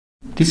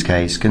This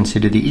case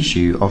considered the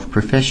issue of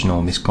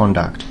professional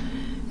misconduct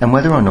and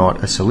whether or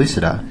not a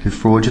solicitor who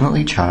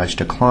fraudulently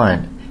charged a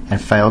client and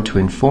failed to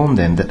inform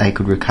them that they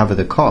could recover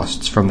the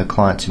costs from the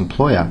client's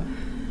employer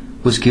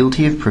was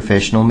guilty of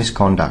professional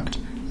misconduct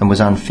and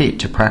was unfit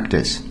to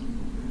practice.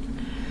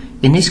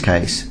 In this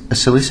case, a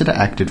solicitor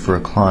acted for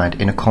a client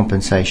in a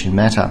compensation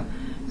matter,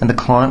 and the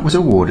client was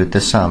awarded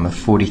the sum of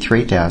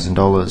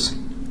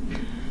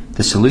 $43,000.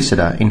 The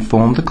solicitor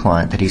informed the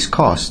client that his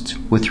costs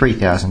were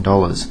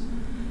 $3,000,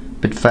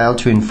 but failed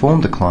to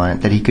inform the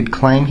client that he could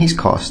claim his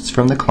costs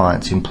from the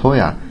client's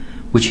employer,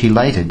 which he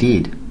later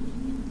did.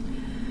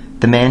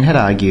 The man had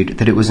argued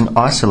that it was an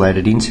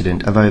isolated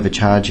incident of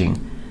overcharging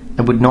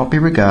and would not be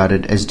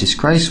regarded as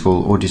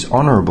disgraceful or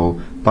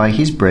dishonourable by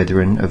his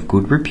brethren of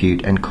good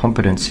repute and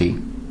competency.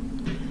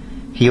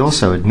 He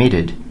also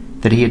admitted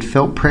that he had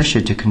felt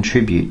pressure to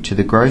contribute to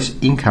the gross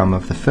income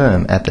of the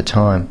firm at the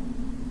time.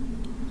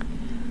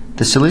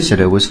 The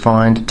solicitor was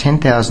fined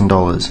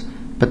 $10,000,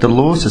 but the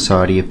Law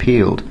Society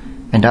appealed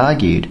and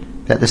argued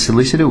that the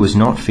solicitor was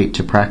not fit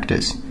to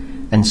practice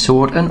and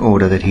sought an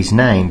order that his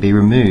name be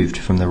removed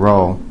from the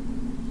roll.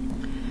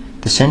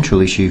 The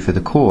central issue for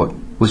the court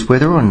was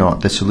whether or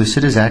not the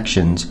solicitor's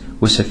actions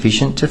were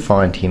sufficient to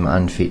find him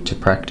unfit to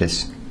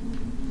practice.